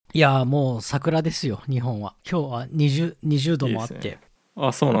いやーもう桜ですよ、日本は。今日は20度もあって、いいですね。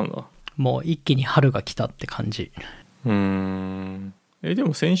あ、そうなんだ。もう一気に春が来たって感じ。うーん。で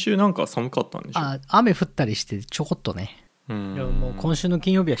も先週なんか寒かったんでしょ？雨降ったりしてちょこっとね。うーいやもう今ん。週の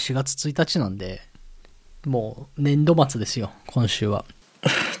金曜日は4月1日なんで、もう年度末ですよ、今週は。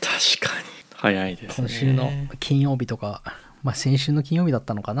確かに。早いですね。今週の金曜日とか、まあ先週の金曜日だっ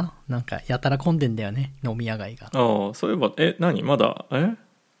たのかな、なんかやたら混んでんだよね、飲み屋街が。ああ、そういえば、何まだ、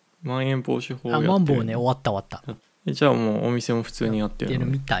まん延防止法やってるの？マンボウね、終わった。じゃあもうお店も普通にやってるの？やって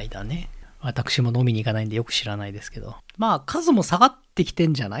るみたいだね。私も飲みに行かないんでよく知らないですけど。まあ数も下がってきて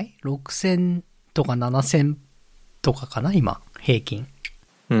んじゃない？ 6000 とか7000とかかな今、平均。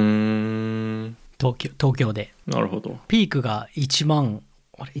東京で。なるほど。ピークが1万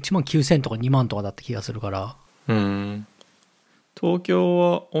9000とか2万とかだった気がするから。東京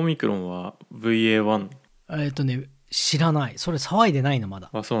はオミクロンは VA1？ 知らない。それ騒いでないのまだ。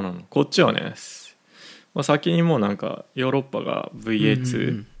あ、そうなの。こっちはね、先にもうなんかヨーロッパが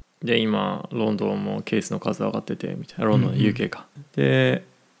VA2、で今ロンドンもケースの数上がっててみたいな。ロンドン、UK か。で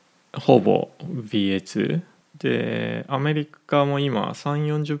ほぼ VA2 で、アメリカも今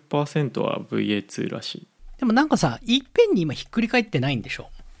 3,40% は VA2 らしい。でもなんかさ、いっぺんに今ひっくり返ってないんでしょ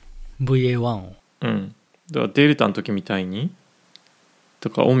VA1 を。だからデルタの時みたいにと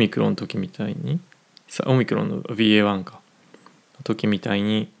かオミクロンの時みたいに、オミクロンの VA1 かの時みたい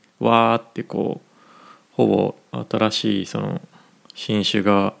にわーってこうほぼ新しいその新種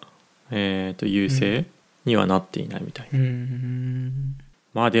が優勢にはなっていないみたいな。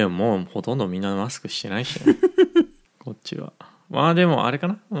まあでももうほとんどみんなマスクしてないしねこっちは。まあでもあれ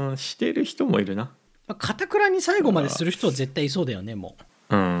かな、してる人もいるな。かたくらに最後までする人は絶対いそうだよね、も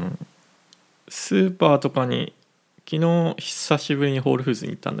う。スーパーとかに昨日久しぶりにホールフーズ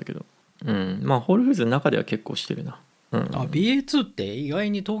に行ったんだけど、まあホールフーズの中では結構してるな。BA2 って意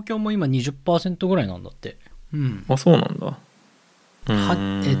外に東京も今 20% ぐらいなんだって。あ、そうなんだ。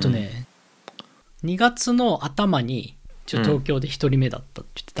2月の頭に東京で1人目だったっ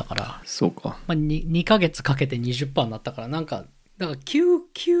て言ってたから、そうか。まあ、2ヶ月かけて 20% になったから、なんかだから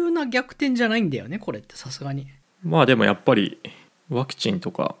急な逆転じゃないんだよね、これって。さすがに。まあでもやっぱりワクチン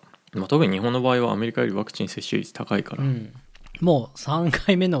とか、特に日本の場合はアメリカよりワクチン接種率高いから、もう3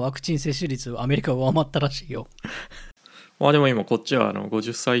回目のワクチン接種率アメリカ上回ったらしいよ。まあでも今こっちは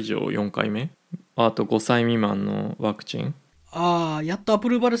50歳以上4回目、あと5歳未満のワクチン。やっとアプ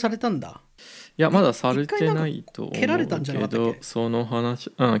ローバルされたんだ。いやまだされてないと思うけど、蹴られたんじゃなかったっけ？その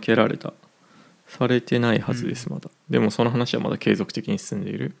話、蹴られた。されてないはずですまだ。でもその話はまだ継続的に進ん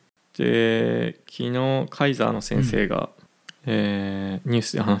でいる。で昨日カイザーの先生が、ニュー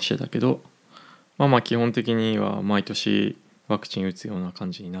スで話してたけど、まあ基本的には毎年ワクチン打つような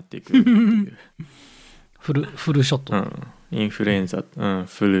感じになっていくっていうフルショット、インフルエンザ、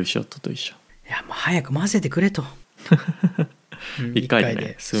フルショットと一緒。いやもう早く混ぜてくれと1回で、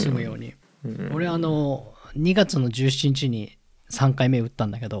ね、済むように、俺2月の17日に3回目打った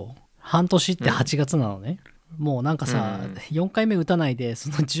んだけど、半年って8月なのね、もうなんかさ、4回目打たないでそ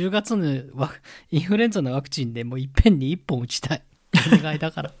の10月のインフルエンザのワクチンでもういっぺんに1本打ちたい。お願い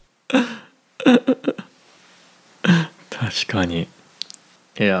だから確かに。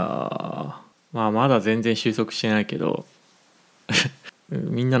いやまだ全然収束してないけど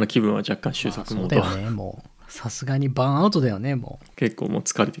みんなの気分は若干収束モード。そうだよね、もうさすがにバーンアウトだよね。もう結構もう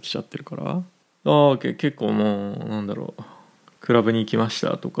疲れてきちゃってるから、結構もうなんだろう、クラブに行きまし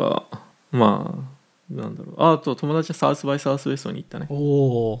たとか、まあなんだろう、あと友達はサウスバイサウスウエストに行ったね。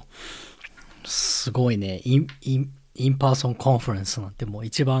おお、すごいね。インパーソンコンファレンスなんてもう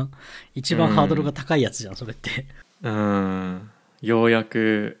一番ハードルが高いやつじゃん、それって。ようや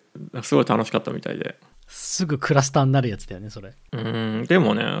くすごい楽しかったみたいで、すぐクラスターになるやつだよね、それ。で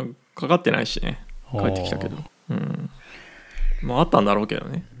もねかかってないしね、帰ってきたけど、まああったんだろうけど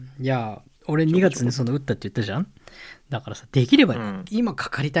ね。いや俺2月にその打ったって言ったじゃん。だからさ、できれば今か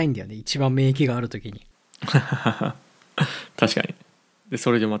かりたいんだよね、一番免疫がある時に確かに。で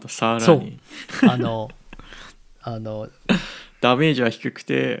それでまたさらにダメージは低く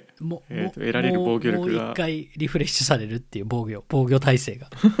て、得られる防御力がもう一回リフレッシュされるっていう防御耐性が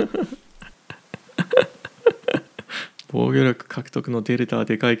防御力獲得のデルタは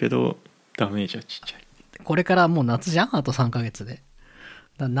でかいけどダメージはちっちゃい。これからもう夏じゃん、あと3ヶ月で。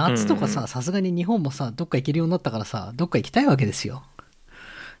だ夏とかさすがに日本もさどっか行けるようになったからさ、どっか行きたいわけですよ。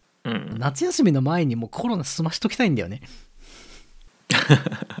夏休みの前にもうコロナ済ましときたいんだよね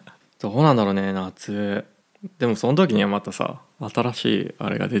どうなんだろうね、夏。でもその時にはまたさ新しいあ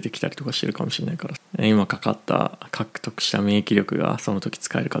れが出てきたりとかしてるかもしれないから、今獲得した免疫力がその時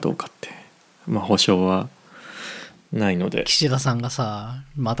使えるかどうかって、保証はないので。岸田さんがさ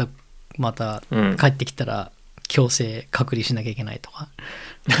またうん帰ってきたら強制隔離しなきゃいけないとか。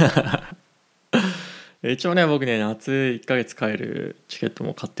一応ね僕ね夏1ヶ月帰るチケット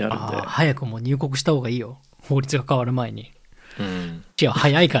も買ってあるんで。早くもう入国した方がいいよ、法律が変わる前に。うん違う、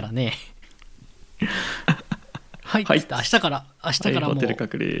早いからね。はい、はい明日からもホテルう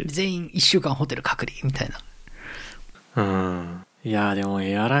隔離。全員1週間ホテル隔離みたいな。いやでも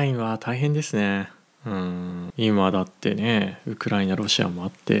エアラインは大変ですね。今だってねウクライナロシアもあ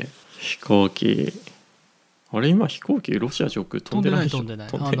って飛行機あれ今飛行機ロシア上空飛んでないでしょ。飛んでない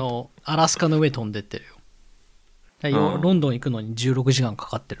アラスカの上飛んでってるよ。ロンドン行くのに16時間か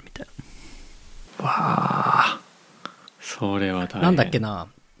かってるみたいわあそれは大変。な。なんだっけな、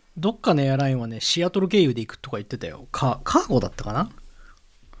どっかのエアラインはねシアトル経由で行くとか言ってたよ。カーゴだったかな。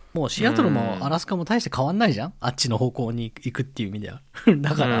もうシアトルもアラスカも大して変わんないじゃん、あっちの方向に行くっていう意味では。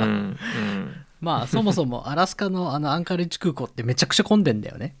だからまあそもそもアラスカのアンカレッジ空港ってめちゃくちゃ混んでんだ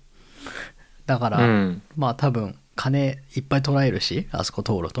よね。だから、まあ多分金いっぱい取られるしあそこ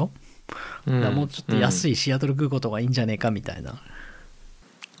通ると、だからもうちょっと安いシアトル空港とかいいんじゃねえかみたいな。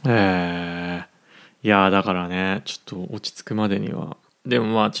いやだからねちょっと落ち着くまでには。でも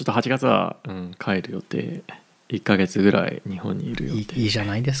まあちょっと8月は、帰る予定。1ヶ月ぐらい日本にいる予定。いいじゃ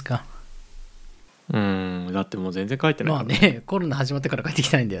ないですか。だってもう全然帰ってないからまあね、コロナ始まってから帰ってき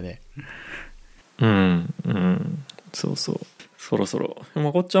たいんだよね。そうそうそろそろ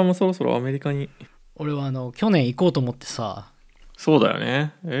まこっちゃんもそろそろアメリカに。俺は去年行こうと思ってさ。そうだよ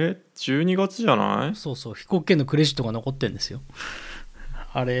ね。12月じゃない？そうそう、飛行機券のクレジットが残ってんですよ。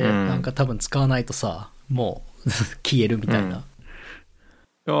あれ、なんか多分使わないとさもう消えるみたいな。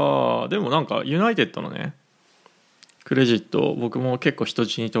いやでもなんかユナイテッドのねクレジット僕も結構人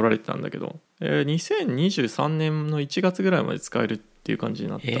質に取られてたんだけど、2023年の1月ぐらいまで使えるっていう感じに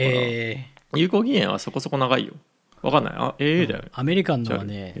なったから、有効期限はそこそこ長いよ。わかんない。だよね。アメリカンのは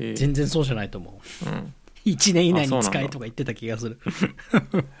ね、全然そうじゃないと思う。1年以内に使えとか言ってた気がする。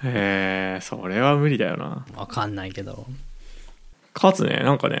それは無理だよな。わかんないけど。かつね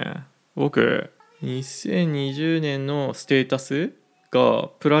なんかね僕2020年のステータスが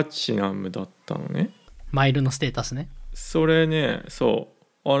プラチナムだったのね。マイルのステータスね。それねそ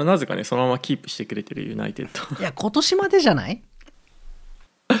うなぜかねそのままキープしてくれてるユナイテッド。いや今年までじゃない？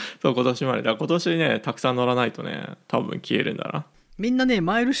そう今年までだ。今年ねたくさん乗らないとね多分消えるんだな。みんなね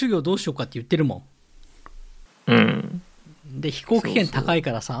マイル修行どうしようかって言ってるもん。で飛行機券高い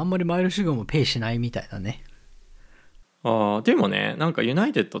からさあんまりマイル修行もペイしないみたいだね。でもねなんかユナ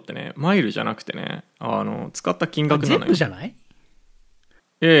イテッドってねマイルじゃなくてね使った金額なのよ。全部じゃない？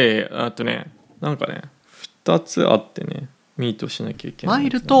あとねなんかね2つあってねミートしなきゃいけない、マイ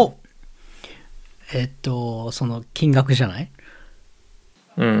ルとその金額じゃない？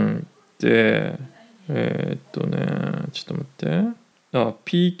でちょっと待って。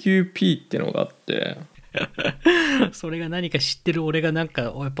PQP ってのがあってそれが何か知ってる俺がなんか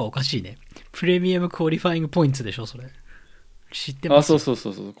やっぱおかしいね。プレミアムクオリファイングポイントでしょそれ。知ってます？そ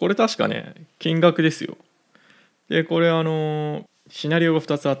うこれ確かね金額ですよ。でこれシナリオが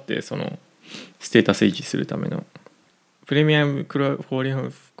2つあって、そのステータス維持するためのプレミアムクオリフ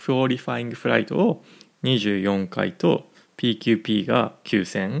ァイングフライトを24回と PQP が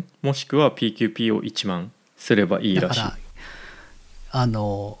9000もしくは PQP を1万すればいいらしい。だから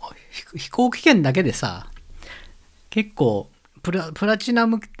飛行機券だけでさ結構プラチナ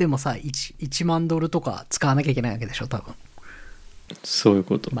ムでもさ 1万ドルとか使わなきゃいけないわけでしょ多分。そういう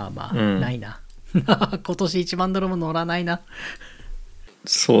こと。まあ、ないな今年1万ドルも乗らないな。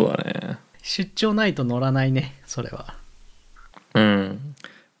そうだね。出張ないと乗らないねそれは。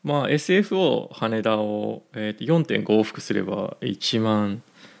まあ SFO 羽田を、4.5 往復すれば1万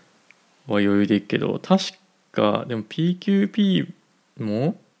は余裕でいくけど、確かでも PQP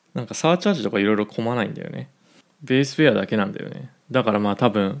もなんかサーチャージとかいろいろ込まないんだよね。ベースフェアだけなんだよね。だからまあ多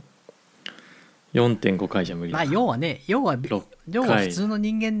分 4.5 回じゃ無理だ。まあ要は普通の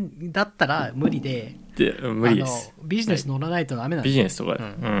人間だったら無理で、無理です。ビジネス乗らないとダメなんで、ビジネスとか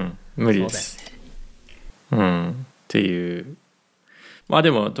無理です。っていう。まあ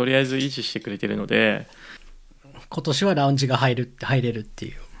でもとりあえず維持してくれてるので、今年はラウンジが入れるってい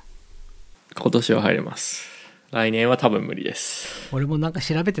う。今年は入れます。来年は多分無理です。俺もなんか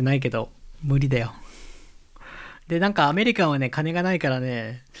調べてないけど無理だよ。でなんかアメリカンはね金がないから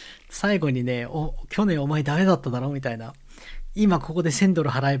ね、最後にね去年お前ダメだっただろみたいな、今ここで$1000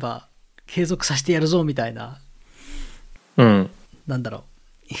払えば継続させてやるぞみたいな、なんだろ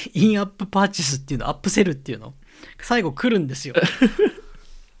う、インアップパーチスっていうの、アップセルっていうの最後来るんですよ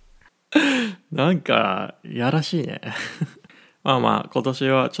なんかやらしいねまあ今年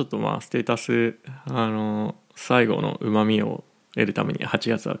はちょっとステータス最後の旨味を得るために8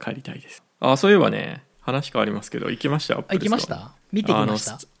月は帰りたいです。そういえばね、話変わりますけど、行きました。行きました。見てきまし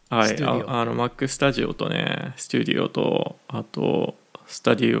た。はい、Mac スタジオとね、スタジオと、あとス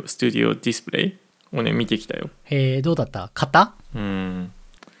タジオディスプレイをね見てきたよ。どうだった？買った？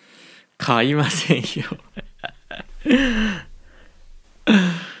買いませんよ。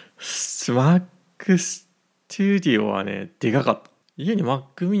Mac スタジオはねでかかった。家に Mac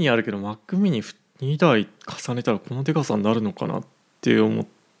mini あるけど Mac mini 2台重ねたらこのでかさになるのかなって思う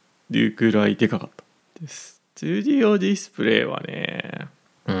ぐらいでかかった。でスタジオディスプレイはね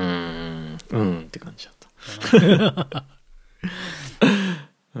って感じだった。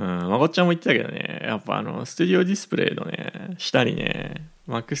まこっちゃんも言ってたけどね、やっぱスタジオディスプレイのね下にね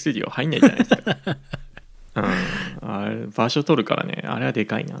Mac スタジオ入んないじゃないですか。あれ場所取るからね、あれはで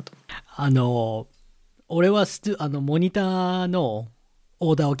かいなと。俺はモニターの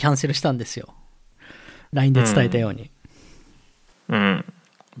オーダーをキャンセルしたんですよ。 LINE で伝えたように。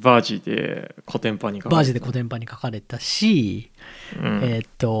バージでコテンパンに書かれたし、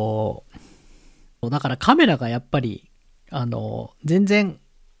だからカメラがやっぱり全然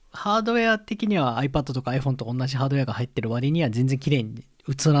ハードウェア的には iPad とか iPhone と同じハードウェアが入ってる割には全然綺麗に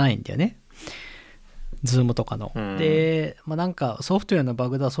映らないんだよね、ズームとかの。で、なんかソフトウェアのバ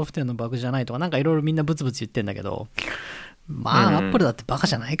グだ、ソフトウェアのバグじゃないとかなんかいろいろみんなブツブツ言ってんだけど、アップルだってバカ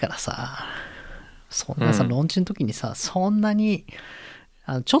じゃないからさ、そんなさ、ローンチの時にさ、そんなに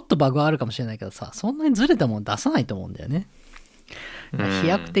ちょっとバグはあるかもしれないけどさ、そんなにずれたもの出さないと思うんだよね。飛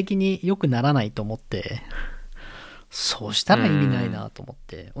躍的に良くならないと思って、そうしたら意味ないなと思っ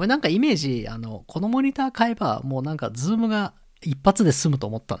て、俺なんかイメージこのモニター買えばもうなんかズームが一発で済むと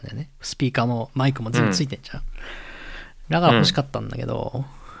思ったんだよね。スピーカーもマイクも全部ついてんじゃん。だから欲しかったんだけど、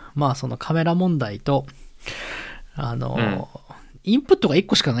そのカメラ問題とインプットが1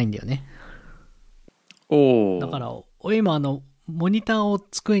個しかないんだよね。だから俺今モニターを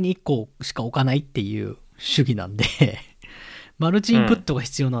机に1個しか置かないっていう主義なんでマルチインプットが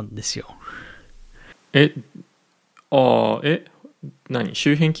必要なんですよ。何？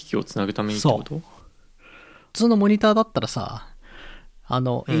周辺機器をつなぐためにってこと？普通のモニターだったらさ、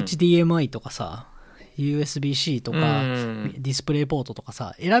HDMI とかさ USB-C とか、ディスプレイポートとか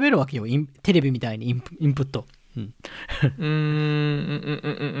さ選べるわけよ。テレビみたいにインプット。分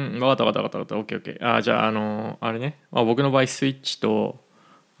かった。オッケー。じゃああれね、僕の場合スイッチと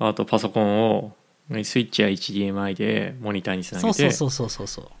あとパソコンをスイッチや HDMI でモニターにつなげて、そう。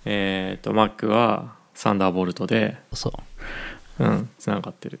Mac はサンダーボルトでつな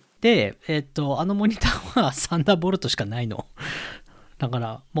がってる。でモニターはサンダーボルトしかないの。だか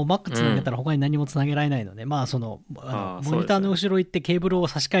らもう Mac つなげたら他に何もつなげられないので、モニターの後ろ行ってケーブルを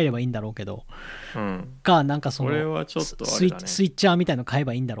差し替えればいいんだろうけど、なんかそのこれはちょっとスイッチャーみたいの買え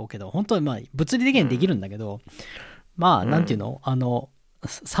ばいいんだろうけど、本当に物理的にできるんだけど、なんていうの、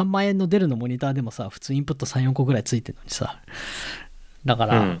3万円のデルのモニターでもさ、普通インプット 3,4 個ぐらいついてるのにさ、だか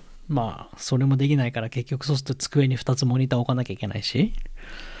ら、それもできないから結局そうすると机に2つモニター置かなきゃいけないし、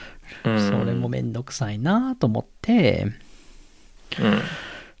それもめんどくさいなと思って、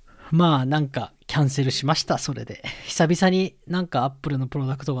なんかキャンセルしました。それで久々になんかアップルのプロ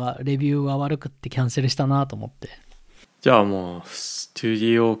ダクトがレビューが悪くってキャンセルしたなと思って。じゃあもうスタ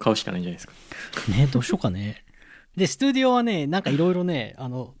ジオを買うしかないんじゃないですかね。どうしようかね。でスタジオはね、なんかいろいろね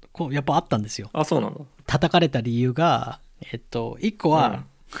やっぱあったんですよ。そうなんだ。叩かれた理由が1個は、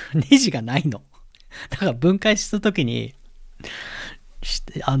ネジがないの。だから分解するときに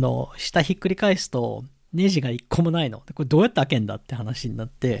下ひっくり返すとネジが1個もないの。これどうやって開けんだって話になっ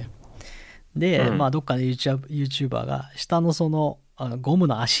て、で、どっかで YouTuber が下のそのゴム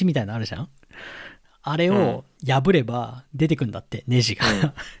の足みたいなのあるじゃん。あれを破れば出てくんだって、ネジが。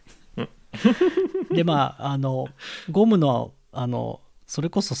でゴムのそれ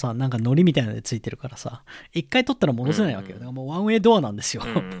こそさ、なんか糊みたいなのでついてるからさ、一回取ったら戻せないわけよ。だからもうワンウェイドアなんですよ。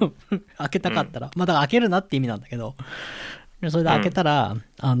開けたかったら。だから開けるなって意味なんだけど、それで開けたら、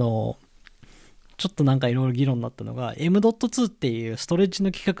ちょっとなんかいろいろ議論になったのが M.2 っていうストレッジの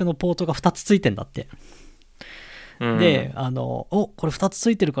規格のポートが2つついてんだって。でこれ2つ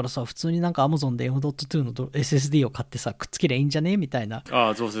ついてるからさ、普通になんか Amazon で M.2 の SSD を買ってさくっつけりゃいいんじゃねみたいな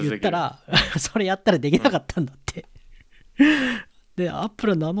言ったらそれやったらできなかったんだってで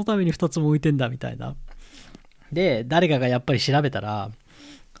Apple は何のために2つも置いてんだみたいな。で誰かがやっぱり調べたら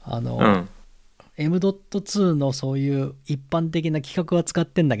M.2 のそういう一般的な規格は使っ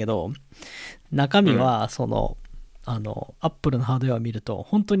てんだけど、中身はその、Apple のハードウェアを見ると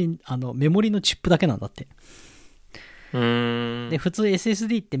本当にメモリのチップだけなんだって。で普通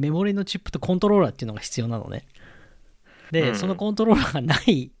SSD ってメモリのチップとコントローラーっていうのが必要なのね。で、そのコントローラーがな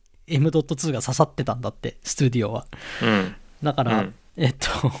い M.2 が刺さってたんだって、スタジオは。だから、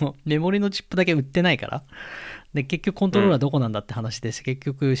メモリのチップだけ売ってないから。で、結局コントローラーどこなんだって話です。結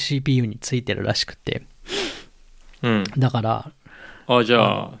局 CPU についてるらしくて。だから、じ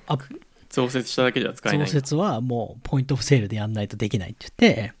ゃあ、増設しただけじゃ使えない。増設はもうポイントオフセールでやんないとできないって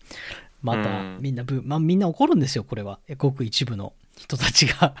言って、またみんな怒るんですよ、これは。ごく一部の人たち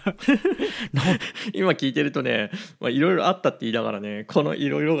が。今聞いてるとね、いろいろあったって言いながらね、このい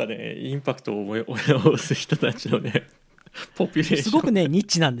ろいろがね、インパクトを及ぼす人たちのね、ポピュレーション。すごくね、ニッ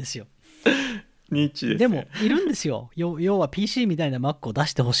チなんですよ。ニッチですね。でも、いるんですよ。要は PC みたいな Mac を出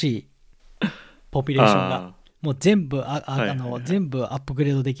してほしいポピュレーションが。もう全部全部アップグ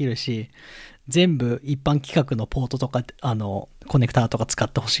レードできるし、全部一般規格のポートとかコネクターとか使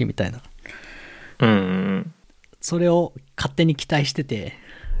ってほしいみたいな。それを勝手に期待してて、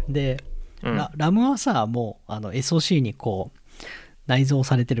で、ラムはさ、もうSoC にこう内蔵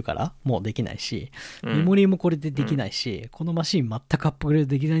されてるからもうできないし、メモリーもこれでできないし、このマシン全くアップグレー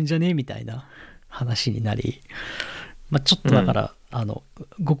ドできないんじゃねみたいな話になり、ちょっとだから、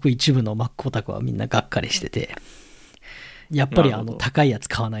ごく一部の Mac オタクはみんながっかりしてて、やっぱり高いやつ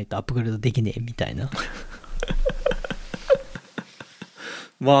買わないとアップグレードできねえみたいな。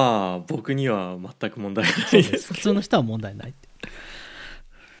僕には全く問題ないです。普通の人は問題ないって。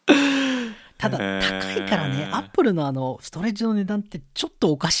ただ高いからね、アップルのストレージの値段ってちょっ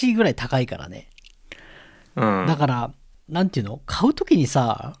とおかしいぐらい高いからね。だからなんていうの、買うときに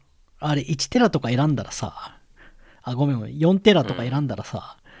さ、あれ1テラとか選んだらさ、ごめん4テラとか選んだら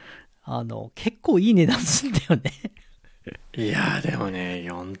さ、結構いい値段するんだよね。いやでもね、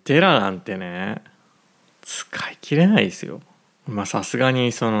4テラなんてね、使い切れないですよ。さすが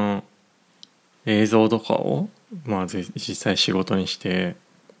にその映像とかを実際仕事にして、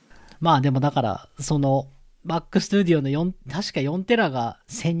でもだからその Mac Studio の確か4テラが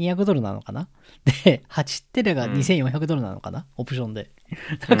$1200なのかな。で8テラが$2400なのかな、オプションで。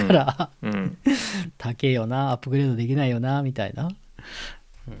だから、高えよな、アップグレードできないよなみたいな。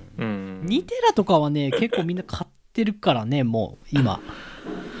2テラとかはね、結構みんな買ってるからね、もう今。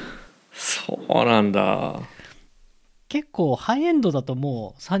そうなんだ。結構ハイエンドだと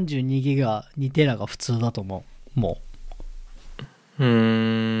もう32ギガ2テラが普通だと思う。もう。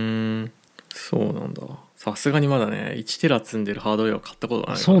そうなんだ。さすがにまだね、1テラ積んでるハードウェアを買ったことない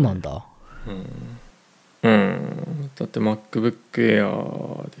から、ね。そうなんだ。だって MacBook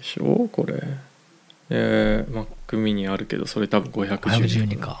Air でしょこれ。Mac mini あるけど、それ多分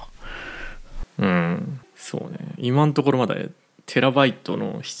512か。そうね。今のところまだテラバイト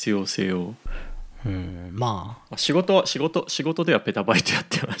の必要性を。仕事ではペタバイトやっ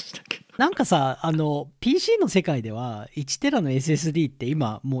てましたけど。なんかさ、PC の世界では1テラの SSD って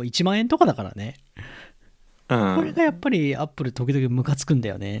今もう1万円とかだからね。これがやっぱり Apple 時々ムカつくんだ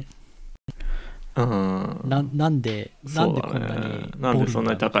よね。なんでこんなになんでそん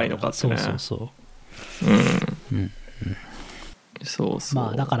なに高いのかってね。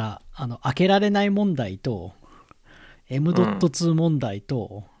だから開けられない問題と M.2 問題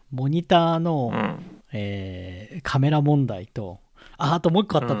と、モニターの、カメラ問題と、あともう一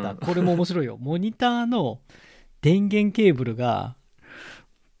個あったんだ、これも面白いよ。モニターの電源ケーブルが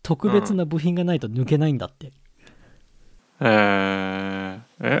特別な部品がないと抜けないんだって。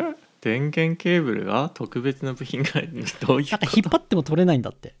電源ケーブルが特別な部品がない、どういうこと？なんか引っ張っても取れないんだ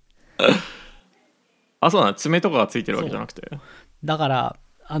って。そうなの？爪とかがついてるわけじゃなくて。だから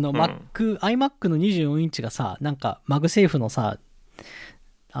iMac の24インチがさ、なんかマグセーフのさ、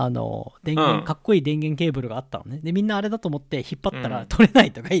電源、かっこいい電源ケーブルがあったのね。でみんなあれだと思って引っ張ったら取れな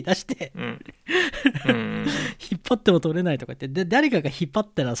いとか言い出して、引っ張っても取れないとか言って、で誰かが引っ張っ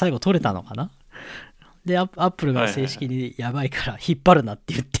たら最後取れたのかな。でアップルが正式にやばいから引っ張るなっ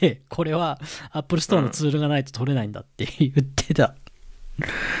て言って、これはアップルストアのツールがないと取れないんだって言ってた。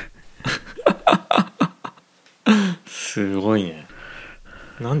すごいね。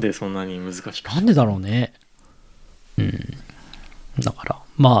なんでそんなに難しく？なんでだろうね。だから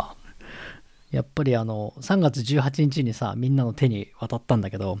やっぱり3月18日にさ、みんなの手に渡ったんだ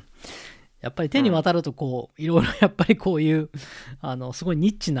けど、やっぱり手に渡るとこういろいろやっぱりこういうすごい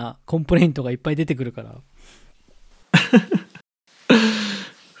ニッチなコンプレイントがいっぱい出てくるから。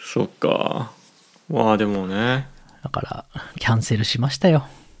そっか。でもね。だからキャンセルしましたよ。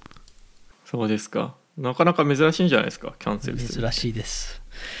そうですか。なかなか珍しいんじゃないですか、キャンセルする。珍しいです。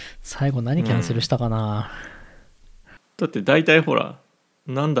最後何キャンセルしたかな。だって大体ほら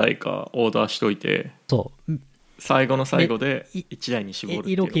何台かオーダーしといて、最後の最後で1台に絞るって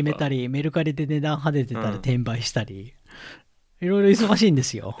いうのが、色決めたりメルカリで値段跳ねてたり転売したり、いろいろ忙しいんで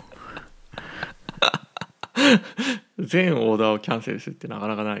すよ。全オーダーをキャンセルするってなか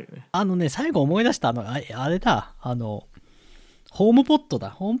なかないよね。最後思い出した、あれだ、ホームポットだ。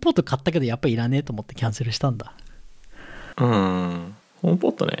ホームポット買ったけどやっぱりいらねえと思ってキャンセルしたんだ。ホームポ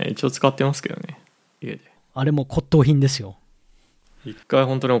ットね、一応使ってますけどね、家で。あれも骨董品ですよ。一回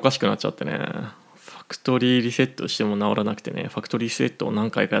本当におかしくなっちゃってね、ファクトリーリセットしても治らなくてね、ファクトリーリセットを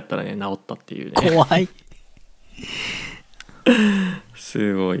何回かやったらね、治ったっていうね。怖い。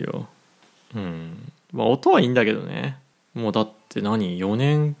すごいよ。まあ音はいいんだけどね。もうだって4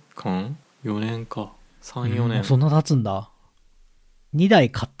年間 ?4 年か。3、4年。そんな経つんだ。2台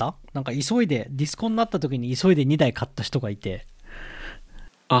買った？なんか急いで、ディスコになった時に急いで2台買った人がいて。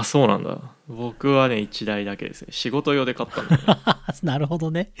あ、そうなんだ。僕はね、1台だけですね。仕事用で買ったんだよね。なるほ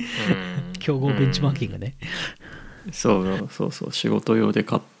どね。競合ベンチマーキングね。そうそうそう、仕事用で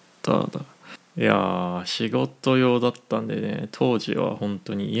買ったんだ。いやー、仕事用だったんでね、当時は本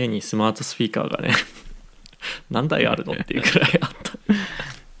当に家にスマートスピーカーがね何台あるのっていうくらいあっ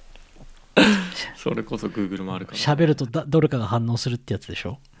たそれこそ Google もあるから喋るとどれかが反応するってやつでし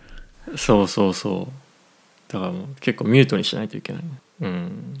ょ。そうそうそう、だからもう結構ミュートにしないといけないね。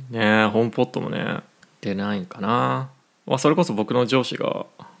ね、ホームポットもね出ないんかな。まあそれこそ僕の上司が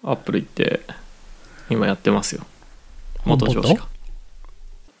アップル行って今やってますよ。元上司が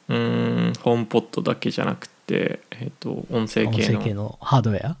ホームポットだけじゃなくて、音声系のハー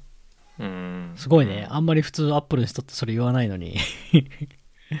ドウェア。すごいね。あんまり普通アップルの人ってそれ言わないのに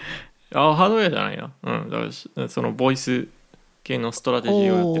ハードウェアじゃないな。だからそのボイス系のストラテジ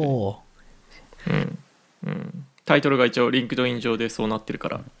ーをやってる。タイトルが一応リンクドイン上でそうなってるか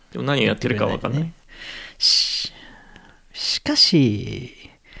ら、でも何をやってるか分かんない。しかし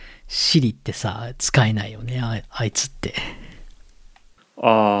シリってさ使えないよね、あいつって。ど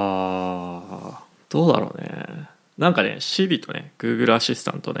うだろうね。なんかね、Siri とね Google アシス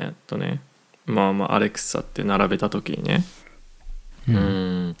タントねとね、まあまあ Alexa って並べた時にね、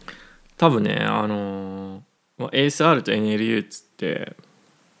多分ねASR と NLU っつって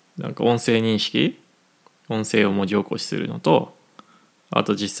なんか音声認識、音声を文字起こしするのと、あ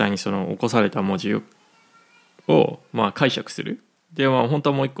と実際にその起こされた文字をまあ解釈する。でまあ本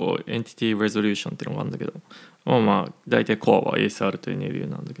当はもう一個エンティティレゾリューションっていうのがあるんだけど、まあ大体コアは ASR と NLU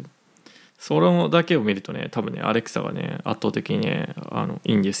なんだけど、それだけを見るとね、多分ねアレクサがね圧倒的にね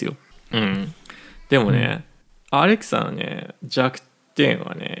いいんですよ。でもね、アレクサのね弱点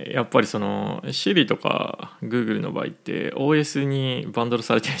はね、やっぱりその Siri とか Google の場合って OS にバンドル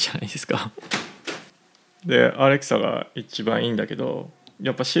されてるじゃないですかでアレクサが一番いいんだけど、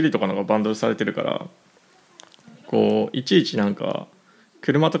やっぱ Siri とかのがバンドルされてるから、こういちいちなんか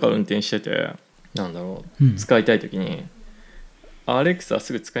車とか運転しててなんだろう、使いたい時にアレクサ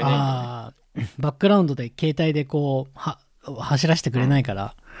すぐ使えないんだよね。バックグラウンドで携帯でこう走らせてくれないか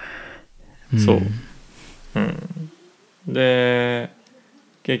ら、そう、で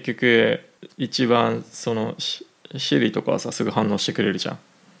結局一番そのSiriとかはさすぐ反応してくれるじゃん。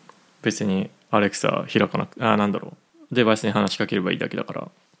別にアレクサ開かなくなんだろう、デバイスに話しかければいいだけだ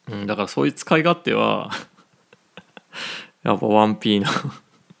から、だからそういう使い勝手はやっぱ 1P のフ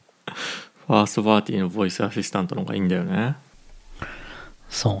ァーストパーティーのボイスアシスタントの方がいいんだよね。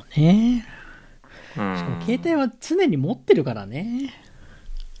そうね。しかも携帯は常に持ってるからね。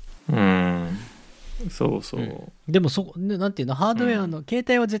そうそう、でもなんていうの、ハードウェアの携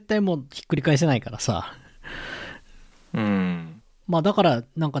帯は絶対もうひっくり返せないからさ。まあだから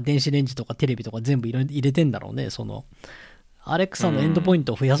なんか電子レンジとかテレビとか全部入れてんだろうね。そのアレクサのエンドポイン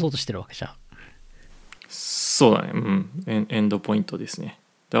トを増やそうとしてるわけじゃん。そうだね、エンドポイントですね。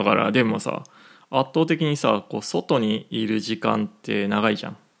だからでもさ、圧倒的にさこう外にいる時間って長いじゃ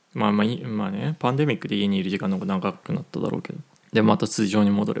ん。まあね、パンデミックで家にいる時間の方が長くなっただろうけど、でまた通常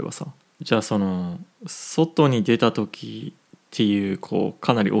に戻ればさ、じゃあその外に出た時っていうこう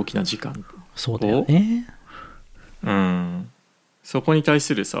かなり大きな時間、そうだよね。そこに対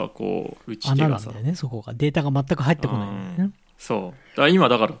するさこう打ち手がさ、なんだよね、そこがデータが全く入ってこないんだよね。そうだから今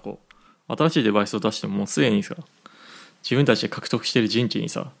だからこう新しいデバイスを出してももうすでにさ自分たちで獲得してる陣地に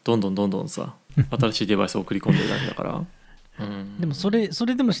さどんどんさ新しいデバイスを送り込んでるだけだからでもそれ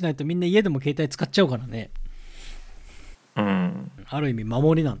でもしないとみんな家でも携帯使っちゃうからね。ある意味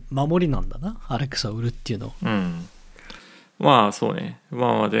守りなんだな、アレクサを売るっていうの。まあそうね。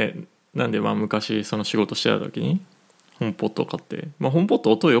なんで昔その仕事してた時にホームポットを買って、ホームポッ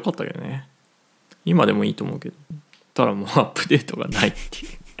ト音良かったけどね。今でもいいと思うけど、ただもうアップデートがないってい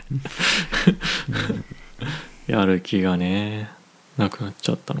うやる気がねなくなっち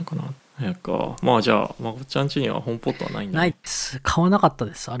ゃったのかな。まあじゃあまこちゃん家にはホームポットはないんだ、ね、ないです。買わなかった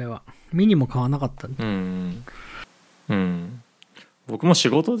です。あれはミニも買わなかったんで。僕も仕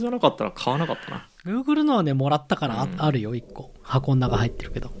事じゃなかったら買わなかったな。Google のはねもらったからあるよ1個箱の中入って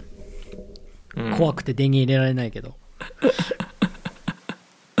るけど、怖くて電源入れられないけど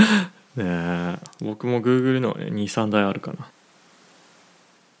ねえ、僕も Google のね 2,3 台あるかな。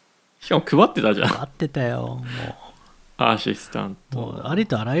しかも配ってたじゃん。配ってたよもう。アシスタント。もうあり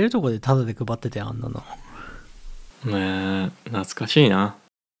とあらゆるとこでタダで配ってたよあんなの。ねえ、懐かしいな。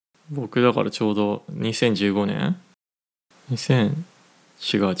僕だからちょうど2015年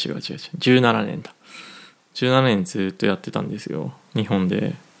17年だ。17年ずっとやってたんですよ。日本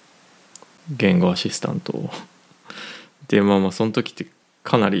で言語アシスタントを。で、まあその時って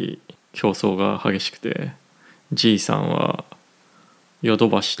かなり競争が激しくて、G さんはヨド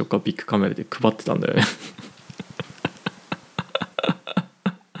バシとかビッグカメラで配ってたんだよね。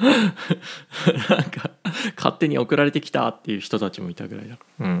なんか勝手に送られてきたっていう人たちもいたぐらいだ。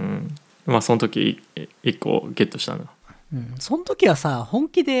まあその時1個ゲットしたんだ。その時はさ本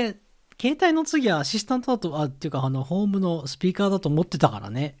気で携帯の次はアシスタントだとっていうかホームのスピーカーだと思ってたから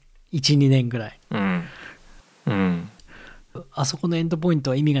ね 1,2 年ぐらい。あそこのエンドポイント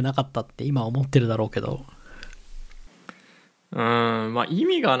は意味がなかったって今は思ってるだろうけど、まあ意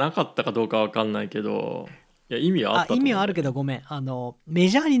味がなかったかどうかわかんないけど、いや意味はあったと思う。意味はあるけどごめんメ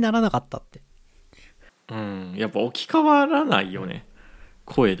ジャーにならなかったって。やっぱ置き換わらないよね、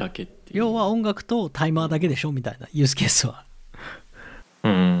声だけっていう。要は音楽とタイマーだけでしょみたいなユースケースは。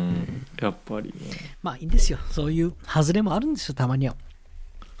やっぱりね。まあいいんですよ、そういう外れもあるんですよたまには。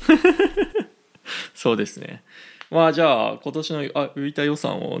そうですね。まあじゃあ今年の浮いた予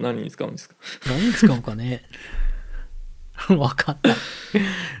算を何に使うんですか？何に使うかね。わかんない。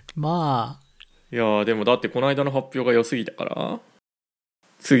まあいやでもだってこの間の発表が良すぎたから、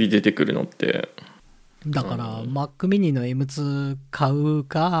次出てくるのってだから、Mac mini の M2 買う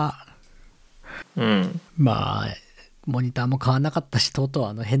か、まあモニターも買わなかったし、とう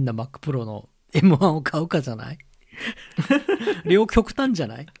とう変な Mac Pro の M1 を買うかじゃない？両極端じゃ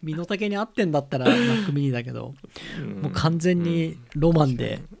ない？身の丈に合ってんだったら Mac mini だけど、もう完全にロマン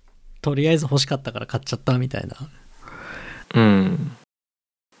で、とりあえず欲しかったから買っちゃったみたいな。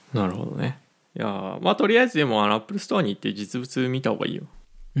なるほどね。いやまあとりあえずでもApple Store に行って実物見た方がいいよ。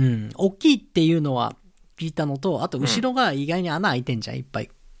大きいっていうのは聞いたのと、あと後ろが意外に穴開いてんじゃんいっぱ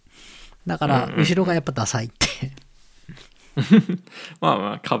い。だから後ろがやっぱダサいって。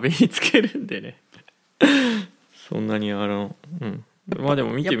まあ壁につけるんでね。そんなにまあで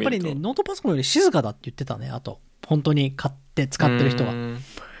も見てみるとやっぱりねノートパソコンより静かだって言ってたね。あと本当に買って使ってる人が。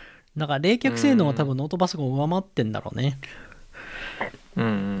だから冷却性能は多分ノートパソコンを上回ってんだろうね。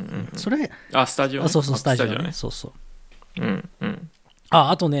それスタジオね。そうスタジオね。そう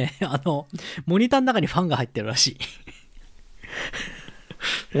あとねモニターの中にファンが入ってるらし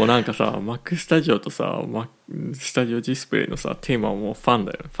い。もうなんかさ Mac スタジオとさスタジオディスプレイのさテーマはもうファン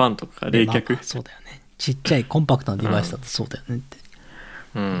だよ。ファンとか冷却、そうだよね。ちっちゃいコンパクトなデバイスだとそうだよねって。だ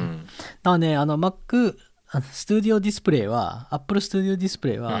からねMac スタジオディスプレイは Apple スタジオディスプ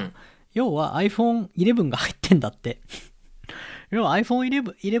レイは、要は iPhone11 が入ってんだって。要は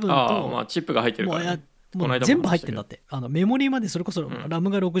iPhone11 とまあチップが入ってるからね。もう全部入ってんだって。メモリーまでそれこそラム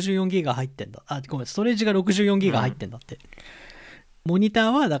が64ギガ入ってんだ。ごめん、ストレージが64ギガ入ってんだって。モニタ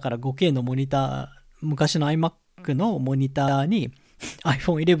ーはだから 5K のモニター、昔の iMac のモニターに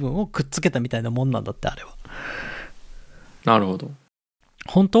iPhone11 をくっつけたみたいなもんなんだって、あれは。なるほど。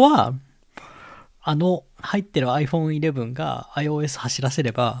本当は入ってる iPhone11 が iOS 走らせ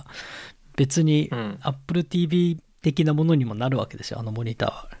れば別に Apple TV 的なものにもなるわけですよ、モニタ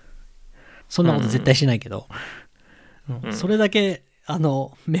ーは。そんなこと絶対しないけど、それだけ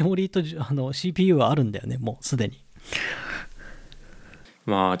メモリーとCPU はあるんだよね、もうすでに。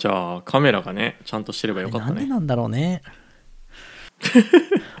まあじゃあカメラがねちゃんとしてればよかったね。なんでなんだろうね。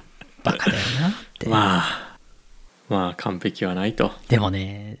バカだよなって。まあ完璧はないと。でも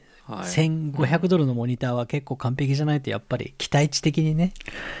ね、$1,500のモニターは結構完璧じゃないとやっぱり期待値的にね。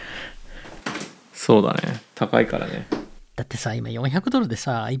そうだね、高いからね。だってさ今$400で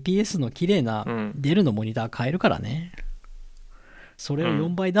さ IPS の綺麗なデルのモニター買えるからね。それを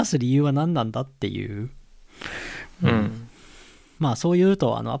4倍出す理由は何なんだっていう、まあそう言う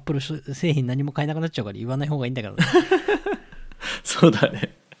とアップル製品何も買えなくなっちゃうから言わない方がいいんだけどね。そうだ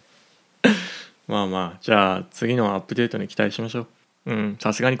ね。まあじゃあ次のアップデートに期待しましょう。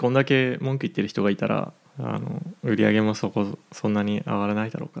さすがにこんだけ文句言ってる人がいたら売り上げもそんなに上がらな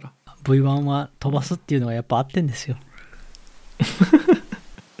いだろうから。 V1 は飛ばすっていうのがやっぱ合ってんですよ。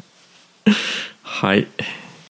はい、